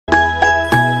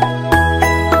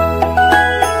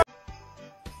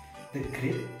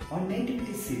our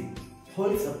nativity scene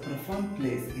holds a profound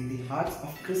place in the hearts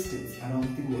of Christians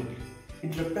around the world.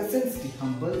 It represents the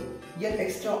humble yet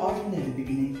extraordinary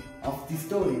beginning of the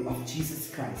story of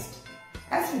Jesus Christ.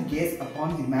 As we gaze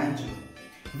upon the manger,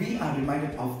 we are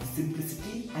reminded of the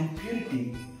simplicity and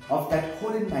purity of that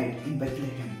holy night in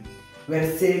Bethlehem, where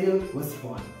a Savior was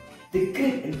born. The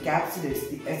crib encapsulates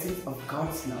the essence of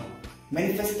God's love,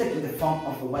 manifested in the form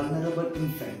of a vulnerable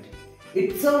infant.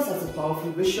 It serves as a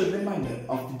powerful visual reminder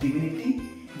of the divinity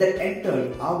that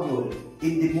entered our world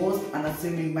in the most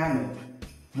unassuming manner.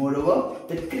 Moreover,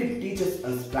 the crib teaches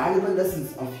us valuable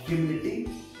lessons of humility,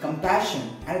 compassion,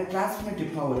 and a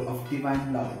transformative power of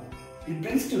divine love. It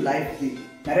brings to life the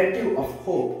narrative of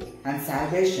hope and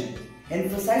salvation,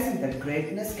 emphasizing that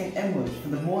greatness can emerge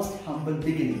from the most humble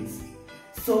beginnings.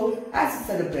 So, as we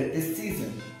celebrate this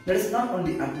season, let us not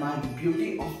only admire the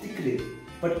beauty of the crib,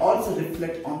 but also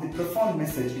reflect on the profound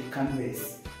message it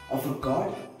conveys of a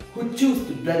God who chose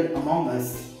to dwell among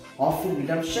us, offering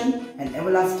redemption and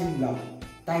everlasting love.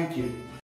 Thank you.